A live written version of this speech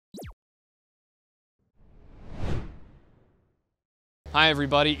Hi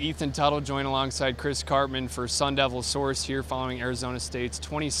everybody, Ethan Tuttle joined alongside Chris Cartman for SunDevilSource here following Arizona State's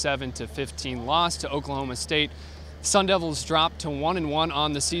 27-15 loss to Oklahoma State. Sun Devils dropped to 1-1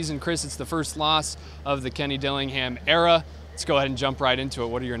 on the season. Chris, it's the first loss of the Kenny Dillingham era. Let's go ahead and jump right into it.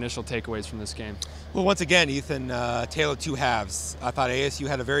 What are your initial takeaways from this game? Well, once again, Ethan, tale of two halves. I thought ASU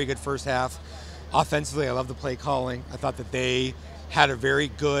had a very good first half. Offensively, I love the play calling. I thought that they had a very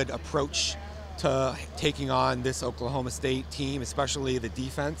good approach to taking on this Oklahoma State team, especially the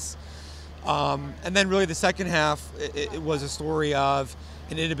defense. And then really the second half, it was a story of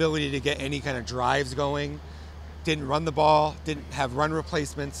an inability to get any kind of drives going. Didn't run the ball, didn't have run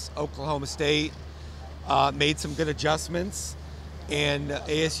replacements. Oklahoma State made some good adjustments, and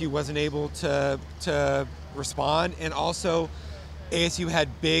ASU wasn't able to respond. And also, ASU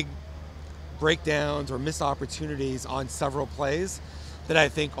had big breakdowns or missed opportunities on several plays that I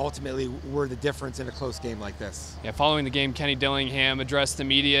think ultimately were the difference in a close game like this. Yeah, following the game, Kenny Dillingham addressed the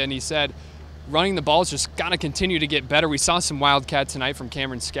media and he said, running the ball's just got to continue to get better. We saw some Wildcat tonight from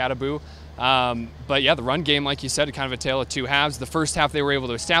Cameron Scadaboo. But yeah, the run game, like you said, kind of a tale of two halves. The first half, they were able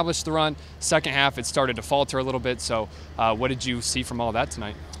to establish the run. Second half, it started to falter a little bit. So what did you see from all that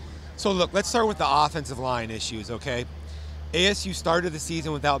tonight? So look, let's start with the offensive line issues, okay? ASU started the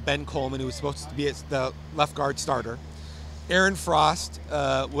season without Ben Coleman, who was supposed to be the left guard starter. Aaron Frost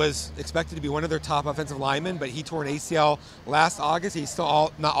was expected to be one of their top offensive linemen, but he tore an ACL last August. He's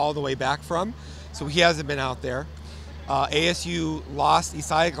still not all the way back from, so he hasn't been out there. ASU lost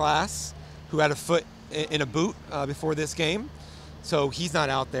Isaiah Glass, who had a foot in a boot before this game, so he's not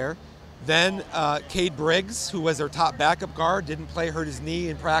out there. Then Cade Briggs, who was their top backup guard, didn't play, hurt his knee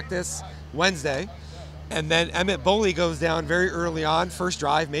in practice Wednesday. And then Emmett Boley goes down very early on, first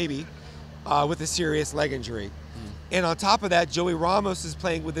drive maybe, with a serious leg injury. And on top of that, Joey Ramos is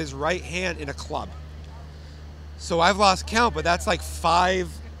playing with his right hand in a club. So I've lost count, but that's like 5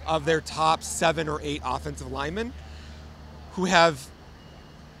 of their top 7 or 8 offensive linemen who have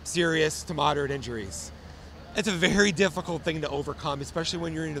serious to moderate injuries. It's a very difficult thing to overcome, especially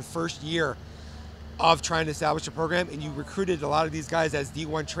when you're in the first year of trying to establish a program and you recruited a lot of these guys as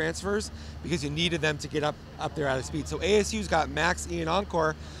D1 transfers because you needed them to get up there out of speed. So ASU's got Max Ian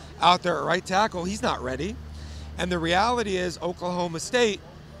Encore out there at right tackle. He's not ready. And the reality is Oklahoma State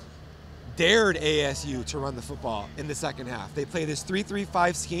dared ASU to run the football in the second half. They played this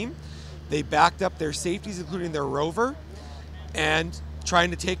 3-3-5 scheme. They backed up their safeties, including their rover, and trying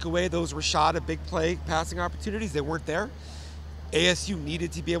to take away those Rashada big play passing opportunities. They weren't there. ASU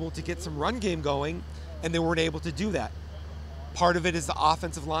needed to be able to get some run game going, and they weren't able to do that. Part of it is the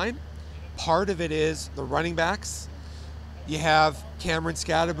offensive line. Part of it is the running backs. You have Cameron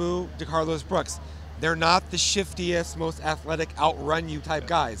Scadaboo, DeCarlos Brooks. They're not the shiftiest, most athletic, outrun you type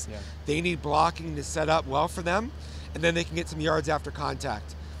guys. Yeah. They need blocking to set up well for them, and then they can get some yards after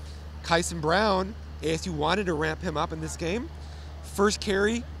contact. Kyson Brown, ASU wanted to ramp him up in this game. First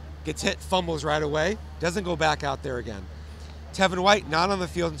carry, gets hit, fumbles right away, doesn't go back out there again. Tevin White, not on the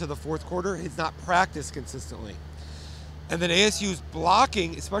field until the fourth quarter. He's not practiced consistently. And then ASU's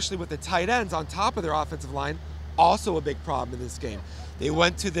blocking, especially with the tight ends on top of their offensive line, also a big problem in this game. They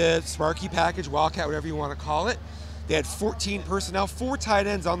went to the Sparky package, Wildcat, whatever you want to call it. They had 14 personnel, 4 tight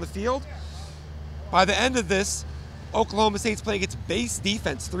ends on the field. By the end of this, Oklahoma State's playing its base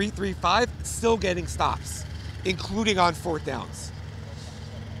defense, 3-3-5, still getting stops, including on fourth downs.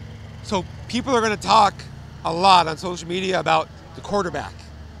 So people are going to talk a lot on social media about the quarterback.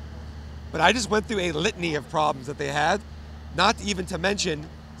 But I just went through a litany of problems that they had, not even to mention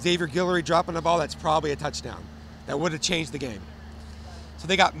Xavier Guillory dropping a ball that's probably a touchdown. That would have changed the game. So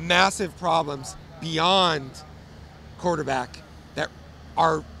they got massive problems beyond quarterback that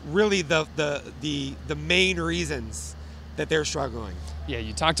are really the main reasons that they're struggling. Yeah,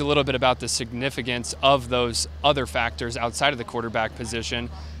 you talked a little bit about the significance of those other factors outside of the quarterback position.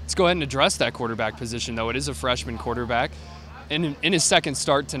 Let's go ahead and address that quarterback position, though. It is a freshman quarterback. In his second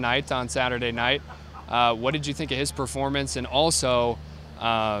start tonight on Saturday night, what did you think of his performance? And also,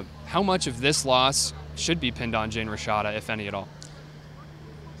 how much of this loss should be pinned on Jane Rashada, if any at all?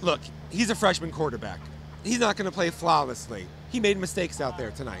 Look, he's a freshman quarterback. He's not going to play flawlessly. He made mistakes out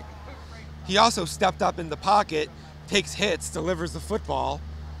there tonight. He also stepped up in the pocket, takes hits, delivers the football,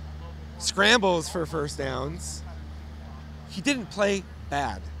 scrambles for first downs. He didn't play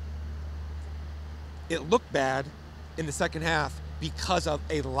bad. It looked bad in the second half because of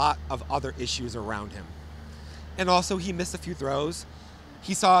a lot of other issues around him. And also, he missed a few throws.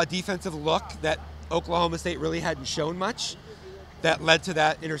 He saw a defensive look that Oklahoma State really hadn't shown much that led to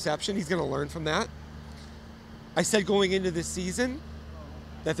that interception. He's going to learn from that. I said going into this season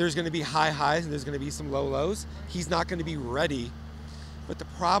that there's going to be high highs and there's going to be some low lows. He's not going to be ready But the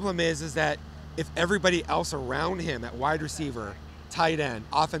problem is that if everybody else around him at wide receiver, tight end,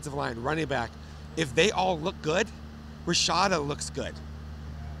 offensive line, running back, if they all look good, Rashada looks good.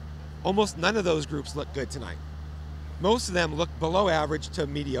 Almost none of those groups look good tonight. Most of them look below average to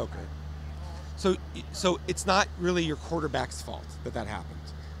mediocre. So it's not really your quarterback's fault that happened.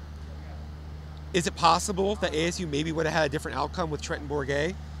 Is it possible that ASU maybe would have had a different outcome with Trenton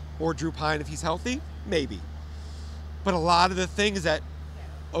Bourguet or Drew Pine if he's healthy? Maybe. But a lot of the things that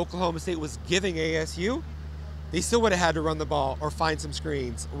Oklahoma State was giving ASU, they still would have had to run the ball or find some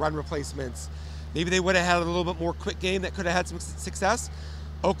screens, run replacements. Maybe they would have had a little bit more quick game that could have had some success.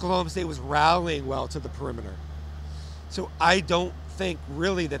 Oklahoma State was rallying well to the perimeter. So I don't think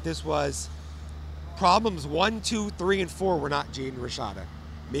really that this was problems 1, 2, 3, and 4 were not Jaden Rashada.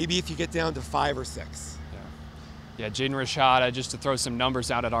 Maybe if you get down to 5 or 6. Yeah, Jaden Rashada, just to throw some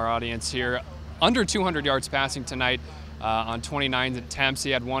numbers out at our audience here, under 200 yards passing tonight on 29 attempts.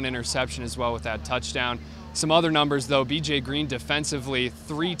 He had 1 interception as well with that touchdown. Some other numbers though, BJ Green defensively,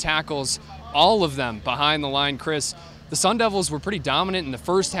 3 tackles, all of them behind the line. Chris, the Sun Devils were pretty dominant in the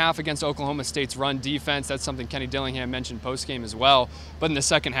first half against Oklahoma State's run defense. That's something Kenny Dillingham mentioned post-game as well. But in the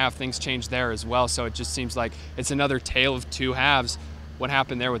second half, things changed there as well. So it just seems like it's another tale of 2 halves. What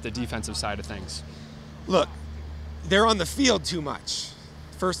happened there with the defensive side of things? Look, they're on the field too much,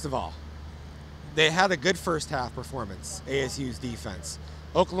 first of all. They had a good first half performance, ASU's defense.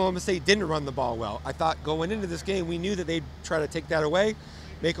 Oklahoma State didn't run the ball well. I thought going into this game, we knew that they'd try to take that away,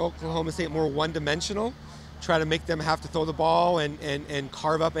 make Oklahoma State more one-dimensional, try to make them have to throw the ball and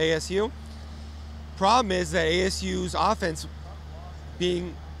carve up ASU. Problem is that ASU's offense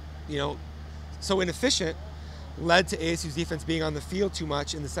being, so inefficient led to ASU's defense being on the field too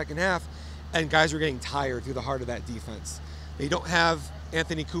much in the second half, and guys were getting tired through the heart of that defense. They don't have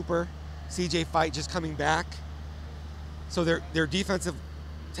Anthony Cooper, CJ Fight just coming back. So their defensive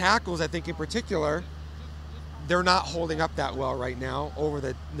tackles, I think in particular, they're not holding up that well right now over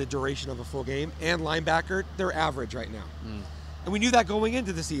the duration of a full game. And linebacker, they're average right now. And we knew that going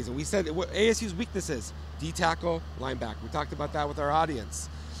into the season. We said what ASU's weakness is D-tackle, linebacker. We talked about that with our audience.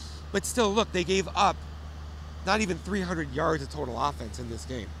 But still, look, they gave up not even 300 yards of total offense in this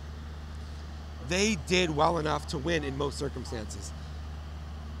game. They did well enough to win in most circumstances.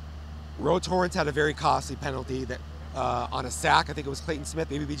 Ro Torrance had a very costly penalty that on a sack. I think it was Clayton Smith,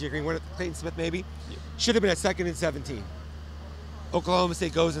 maybe BJ Green won it. Clayton Smith, maybe. Yeah. Should have been at 2nd and 17. Oklahoma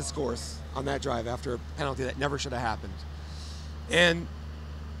State goes and scores on that drive after a penalty that never should have happened. And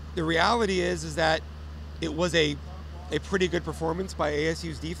the reality is that it was a pretty good performance by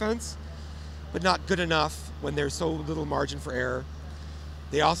ASU's defense, but not good enough when there's so little margin for error.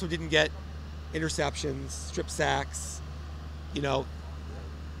 They also didn't get interceptions, strip sacks,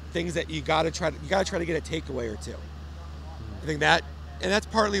 things that you gotta try to get a takeaway or two. I think that, and that's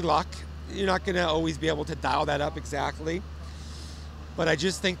partly luck. You're not gonna always be able to dial that up exactly, but I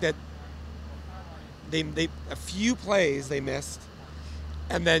just think that they a few plays they missed,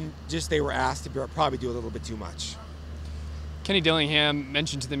 and then just they were asked to probably do a little bit too much. Kenny Dillingham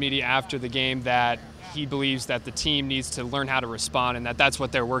mentioned to the media after the game that he believes that the team needs to learn how to respond, and that's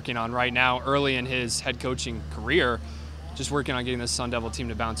what they're working on right now, early in his head coaching career, just working on getting this Sun Devil team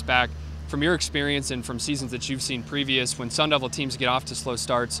to bounce back. From your experience and from seasons that you've seen previous, when Sun Devil teams get off to slow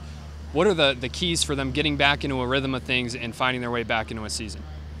starts, what are the keys for them getting back into a rhythm of things and finding their way back into a season?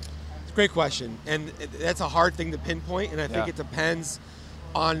 It's a great question, and that's a hard thing to pinpoint, and I think it depends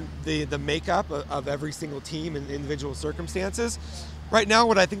on the makeup of every single team and individual circumstances. Right now,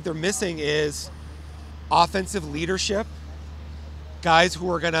 what I think they're missing is offensive leadership, guys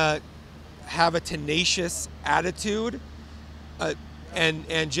who are going to have a tenacious attitude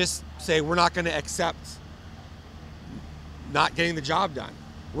and just say, we're not going to accept not getting the job done.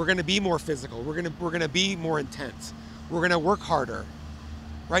 We're going to be more physical. We're going to be more intense. We're going to work harder.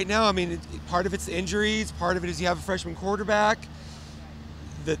 Right now, I mean, part of it's injuries. Part of it is you have a freshman quarterback.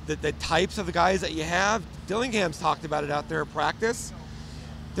 The types of the guys that you have, Dillingham's talked about it out there at practice.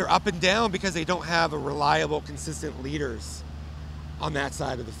 They're up and down because they don't have a reliable, consistent leaders on that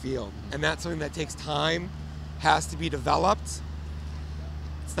side of the field. And that's something that takes time, has to be developed.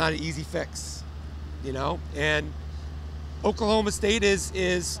 It's not an easy fix, And Oklahoma State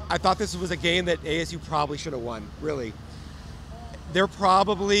is I thought this was a game that ASU probably should have won, really. They're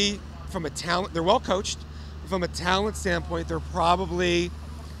probably, from a talent, they're well coached. From a talent standpoint, they're probably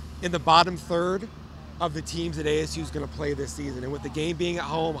in the bottom third of the teams that ASU is going to play this season. And with the game being at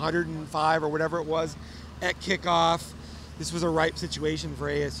home, 105 or whatever it was at kickoff, this was a ripe situation for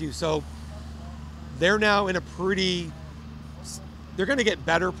ASU. So they're now in a pretty they're going to get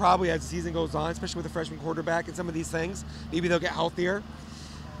better probably as the season goes on, especially with a freshman quarterback and some of these things. Maybe they'll get healthier,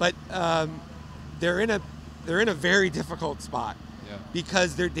 but they're in a very difficult spot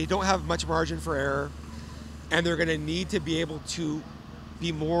because they don't have much margin for error, and they're going to need to be able to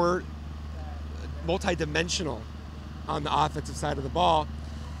be more multi-dimensional on the offensive side of the ball.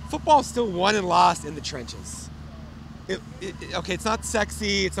 Football's still won and lost in the trenches. Okay, it's not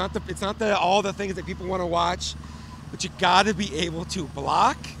sexy. It's not all the things that people want to watch, but you got to be able to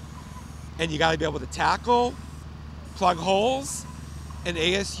block, and you got to be able to tackle, plug holes. And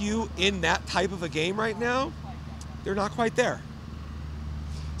ASU in that type of a game right now, they're not quite there.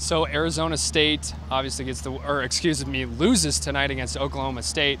 So Arizona State obviously loses tonight against Oklahoma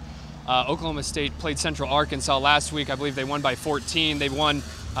State. Oklahoma State played Central Arkansas last week. I believe they won by 14. They won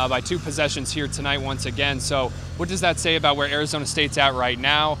by 2 possessions here tonight once again. So what does that say about where Arizona State's at right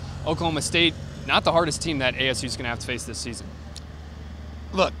now? Oklahoma State, not the hardest team that ASU is going to have to face this season.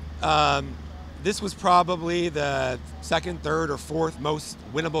 Look, this was probably the 2nd, 3rd, or 4th most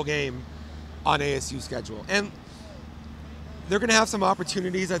winnable game on ASU's schedule. And they're going to have some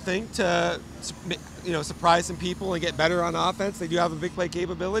opportunities, I think, to surprise some people and get better on offense. They do have a big play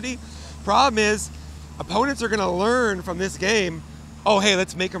capability. Problem is, opponents are going to learn from this game, oh, hey,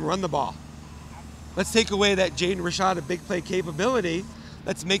 let's make them run the ball. Let's take away that Jaden Rashad big play capability.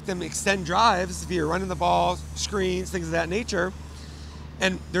 Let's make them extend drives via running the ball, screens, things of that nature.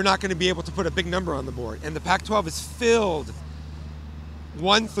 And they're not going to be able to put a big number on the board. And the Pac-12 is filled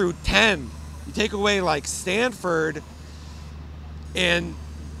 1 through 10. You take away like Stanford and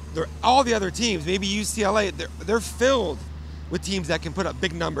all the other teams, maybe UCLA, they're filled with teams that can put up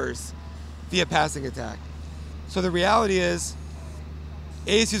big numbers via passing attack. So the reality is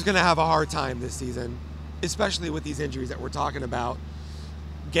ASU is going to have a hard time this season, especially with these injuries that we're talking about,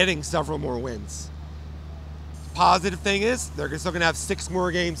 getting several more wins. Positive thing is they're still going to have 6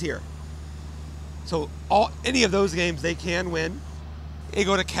 more games here. So any of those games they can win. They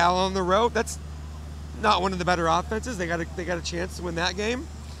go to Cal on the road. That's not one of the better offenses. They got a chance to win that game.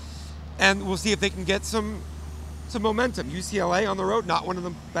 And we'll see if they can get some momentum. UCLA on the road, not one of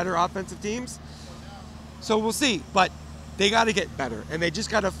the better offensive teams. So we'll see. But they got to get better. And they just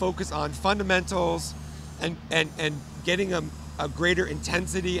got to focus on fundamentals and getting a greater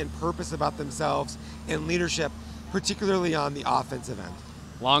intensity and purpose about themselves and leadership, particularly on the offensive end.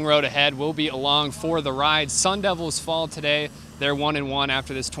 Long road ahead. We'll be along for the ride. Sun Devils fall today. They're 1-1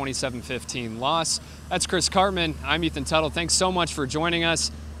 after this 27-15 loss. That's Chris Cartman. I'm Ethan Tuttle. Thanks so much for joining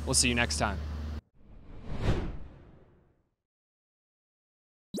us. We'll see you next time.